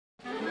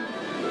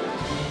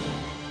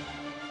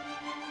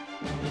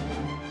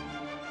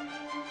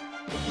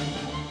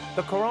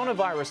The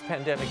coronavirus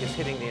pandemic is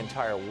hitting the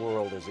entire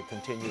world as it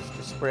continues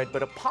to spread,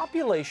 but a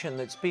population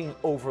that's being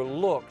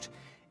overlooked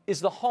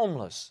is the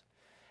homeless.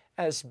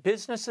 As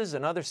businesses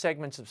and other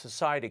segments of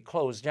society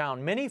close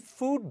down, many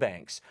food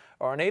banks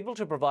are unable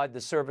to provide the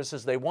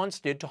services they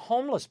once did to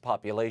homeless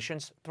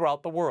populations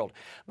throughout the world.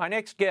 My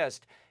next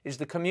guest is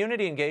the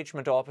Community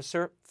Engagement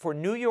Officer for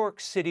New York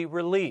City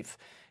Relief,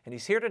 and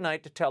he's here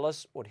tonight to tell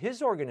us what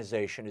his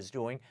organization is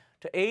doing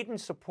to aid and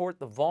support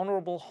the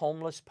vulnerable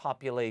homeless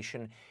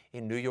population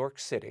in New York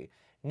City.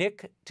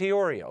 Nick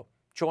iorio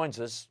joins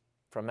us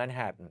from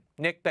Manhattan.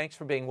 Nick, thanks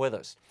for being with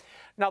us.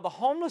 Now, the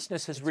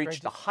homelessness has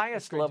reached the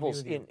highest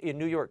levels in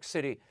New York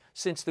City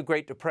since the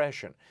Great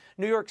Depression.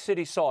 New York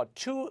City saw a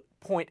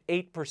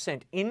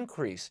 2.8%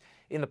 increase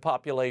in the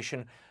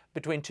population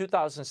between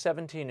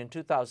 2017 and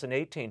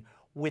 2018,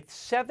 with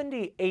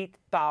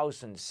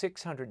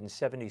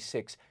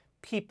 78,676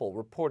 people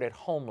reported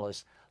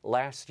homeless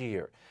last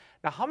year.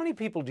 Now, how many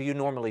people do you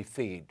normally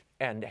feed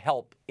and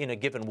help in a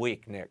given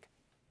week, Nick?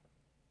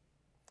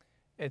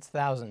 It's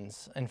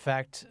thousands. In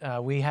fact,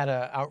 we had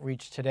an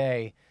outreach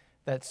today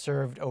that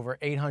served over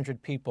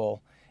 800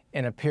 people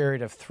in a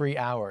period of 3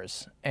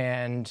 hours.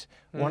 And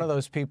one of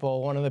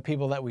the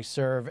people that we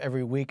serve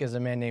every week is a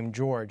man named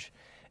George.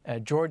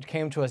 George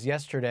came to us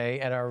yesterday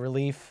at our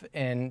relief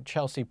in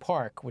Chelsea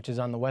Park, which is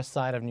on the west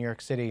side of New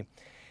York City.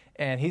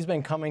 And he's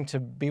been coming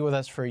to be with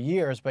us for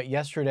years, but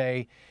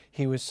yesterday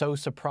he was so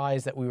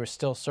surprised that we were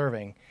still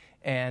serving.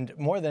 And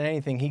more than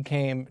anything, he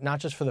came not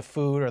just for the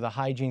food or the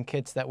hygiene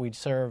kits that we'd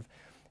serve,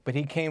 but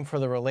he came for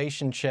the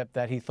relationship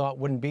that he thought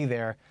wouldn't be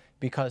there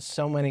because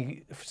so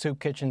many soup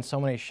kitchens, so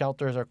many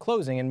shelters are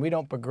closing. And we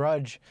don't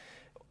begrudge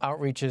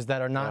outreaches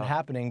that are not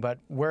happening, but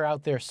we're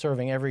out there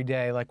serving every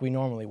day like we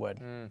normally would.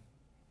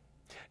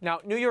 Now,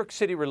 New York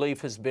City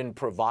Relief has been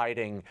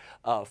providing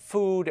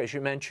food, as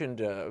you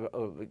mentioned,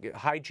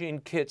 hygiene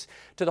kits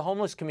to the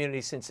homeless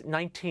community since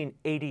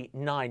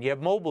 1989. You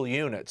have mobile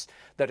units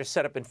that are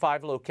set up in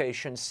 5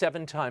 locations,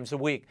 7 times a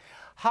week.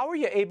 How are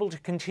you able to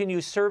continue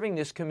serving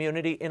this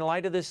community in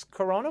light of this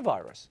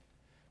coronavirus,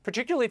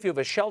 particularly if you have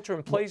a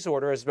shelter-in-place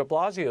order, as de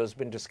Blasio has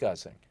been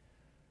discussing?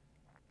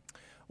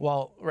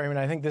 Well, Raymond,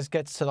 I think this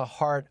gets to the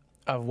heart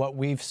of what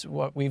we've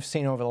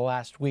seen over the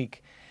last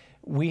week.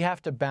 We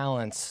have to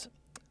balance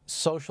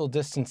social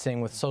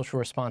distancing with social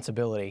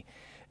responsibility.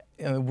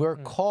 We're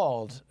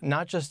called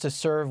not just to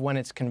serve when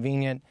it's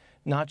convenient,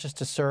 not just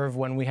to serve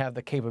when we have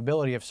the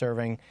capability of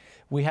serving.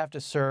 We have to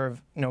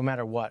serve no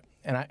matter what.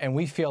 And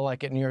we feel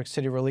like at New York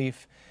City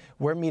Relief,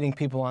 we're meeting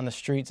people on the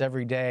streets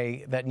every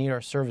day that need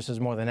our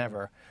services more than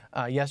ever.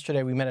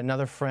 Yesterday, we met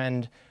another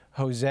friend,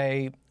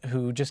 Jose,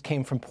 who just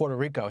came from Puerto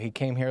Rico. He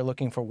came here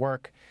looking for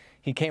work.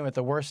 He came at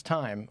the worst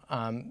time,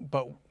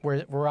 but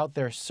we're out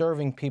there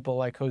serving people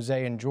like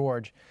Jose and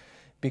George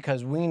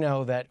because we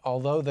know that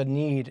although the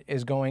need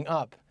is going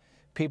up,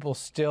 people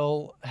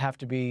still have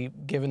to be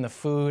given the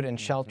food and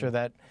shelter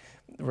that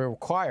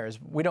requires.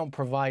 We don't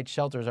provide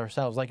shelters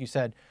ourselves. Like you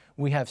said,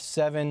 we have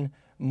 7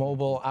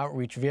 mobile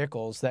outreach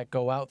vehicles that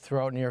go out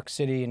throughout New York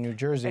City and New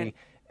Jersey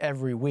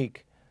every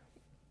week.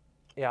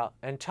 Yeah,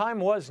 and time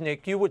was,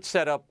 Nick, you would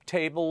set up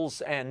tables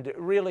and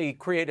really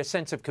create a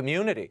sense of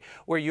community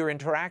where you're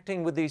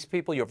interacting with these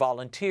people, your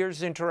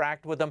volunteers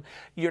interact with them.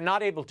 You're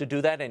not able to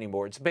do that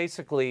anymore. It's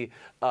basically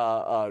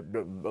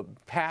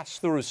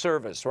pass-through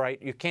service,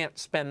 right? You can't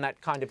spend that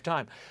kind of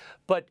time.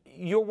 But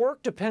your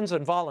work depends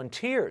on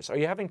volunteers. Are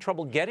you having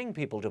trouble getting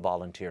people to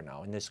volunteer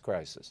now in this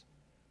crisis?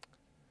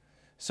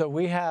 So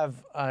we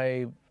have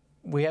a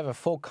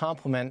full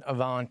complement of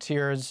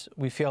volunteers.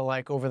 We feel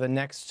like over the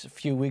next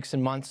few weeks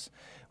and months,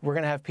 we're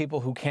going to have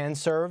people who can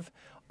serve.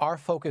 Our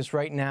focus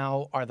right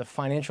now are the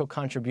financial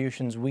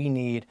contributions we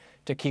need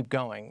to keep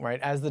going,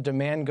 right? As the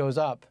demand goes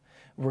up,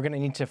 we're going to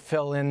need to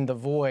fill in the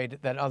void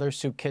that other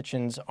soup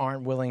kitchens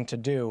aren't willing to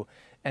do.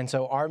 And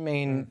so our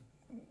main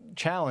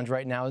challenge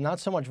right now is not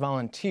so much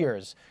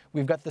volunteers.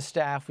 We've got the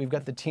staff, we've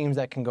got the teams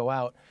that can go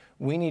out.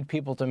 We need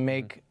people to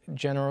make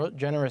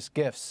generous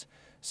gifts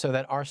so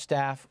that our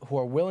staff who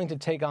are willing to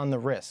take on the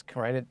risk,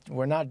 right?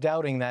 We're not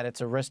doubting that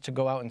it's a risk to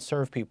go out and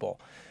serve people,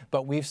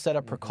 but we've set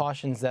up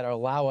precautions that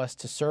allow us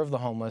to serve the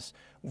homeless.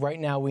 Right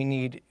now we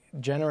need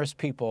generous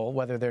people,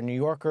 whether they're New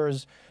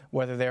Yorkers,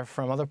 whether they're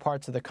from other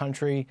parts of the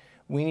country.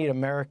 We need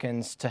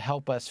Americans to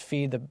help us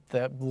feed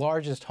the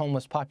largest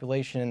homeless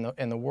population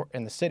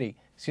in the city,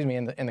 excuse me,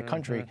 in the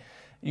country.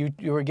 You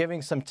were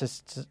giving some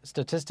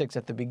statistics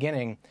at the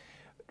beginning.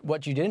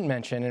 What you didn't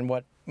mention and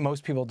what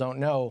most people don't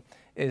know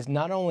is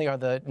not only are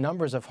the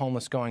numbers of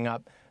homeless going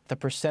up, the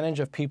percentage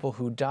of people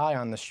who die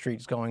on the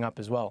streets going up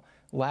as well.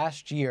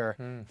 Last year,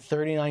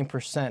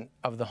 39%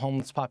 of the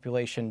homeless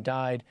population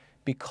died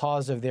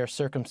because of their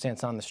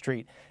circumstance on the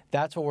street.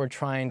 That's what we're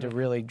trying to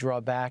really draw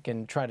back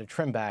and try to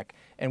trim back.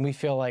 And we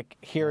feel like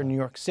here in New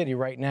York City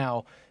right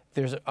now,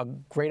 there's a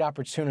great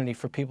opportunity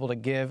for people to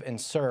give and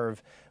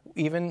serve.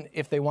 Even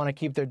if they want to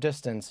keep their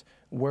distance,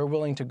 we're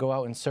willing to go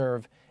out and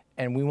serve,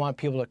 and we want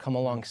people to come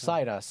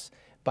alongside us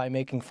by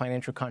making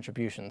financial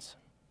contributions.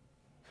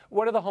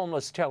 What are the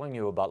homeless telling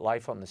you about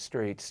life on the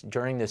streets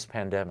during this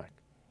pandemic?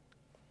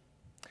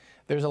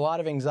 there's a lot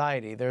of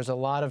anxiety. There's a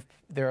lot of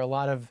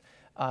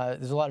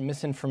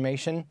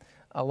misinformation.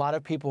 A lot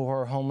of people who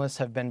are homeless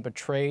have been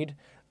betrayed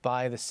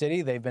by the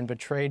city. They've been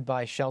betrayed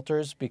by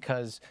shelters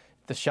because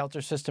the shelter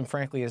system,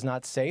 frankly, is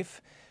not safe.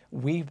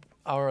 We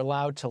are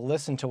allowed to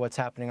listen to what's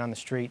happening on the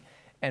street,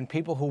 and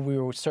people who we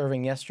were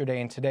serving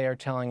yesterday and today are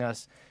telling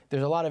us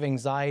there's a lot of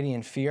anxiety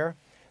and fear.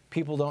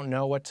 People don't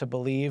know what to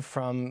believe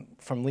from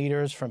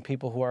leaders, from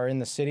people who are in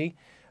the city.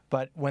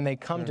 But when they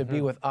come to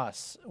be with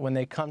us, when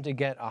they come to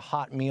get a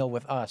hot meal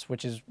with us,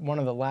 which is one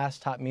of the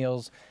last hot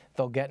meals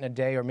they'll get in a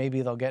day or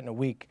maybe they'll get in a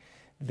week,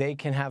 they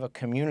can have a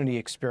community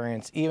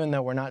experience. Even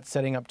though we're not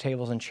setting up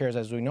tables and chairs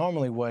as we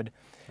normally would,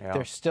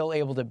 they're still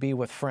able to be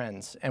with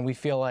friends. And we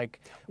feel like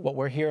what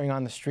we're hearing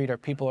on the street are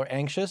people are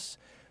anxious,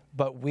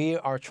 but we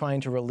are trying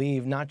to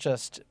relieve not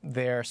just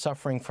their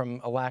suffering from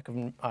a lack of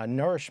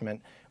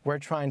nourishment, we're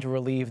trying to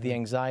relieve the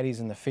anxieties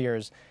and the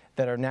fears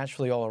that are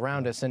naturally all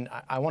around us. And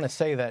I want to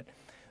say that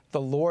the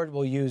Lord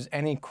will use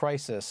any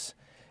crisis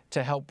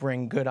to help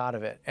bring good out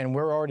of it. And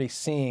we're already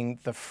seeing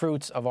the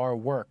fruits of our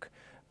work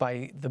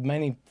by the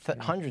many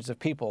hundreds of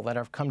people that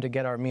have come to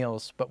get our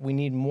meals, but we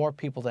need more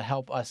people to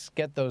help us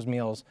get those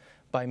meals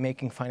by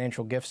making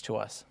financial gifts to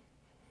us.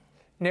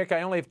 Nick,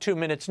 I only have 2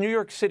 minutes. New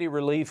York City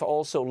Relief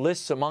also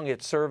lists among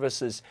its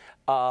services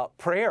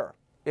prayer.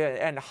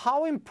 And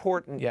how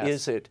important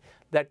is it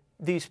that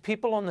these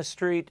people on the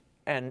street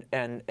and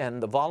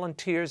the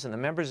volunteers and the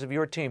members of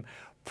your team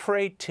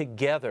pray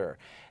together?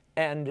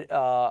 And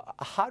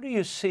how do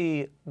you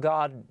see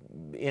God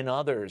in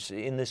others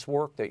in this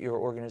work that your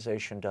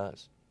organization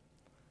does?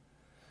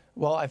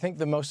 Well, I think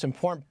the most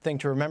important thing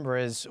to remember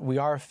is we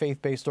are a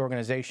faith-based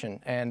organization,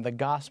 and the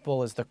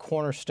gospel is the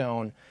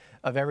cornerstone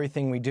of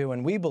everything we do.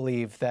 And we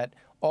believe that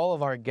all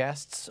of our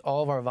guests,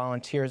 all of our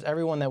volunteers,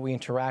 everyone that we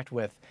interact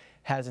with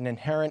has an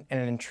inherent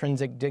and an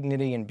intrinsic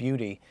dignity and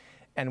beauty.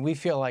 And we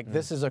feel like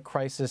this is a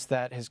crisis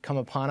that has come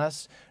upon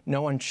us.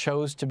 No one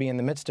chose to be in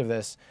the midst of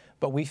this,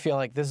 but we feel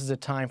like this is a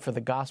time for the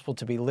gospel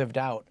to be lived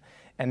out.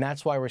 And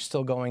that's why we're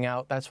still going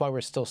out. That's why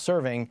we're still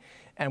serving.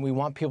 And we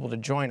want people to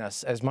join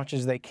us as much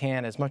as they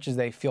can, as much as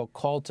they feel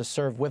called to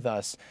serve with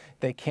us.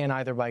 They can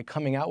either by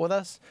coming out with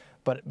us,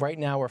 but right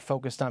now we're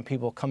focused on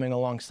people coming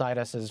alongside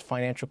us as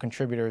financial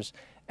contributors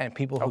and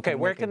people who can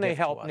where can they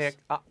help, Nick?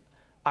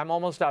 I'm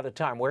almost out of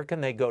time. Where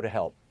can they go to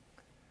help?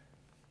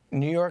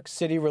 New York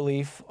City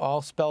Relief,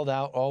 all spelled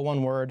out, all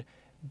one word,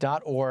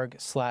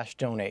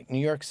 .org/donate.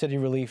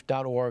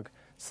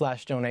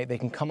 NewYorkCityRelief.org/donate. They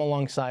can come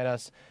alongside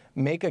us,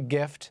 make a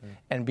gift,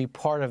 and be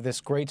part of this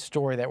great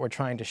story that we're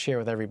trying to share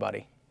with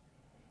everybody.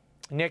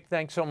 Nick,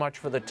 thanks so much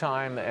for the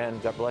time,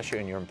 and God bless you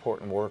in your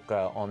important work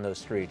on those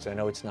streets. I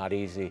know it's not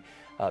easy.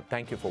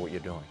 Thank you for what you're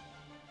doing.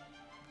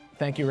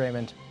 Thank you,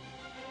 Raymond.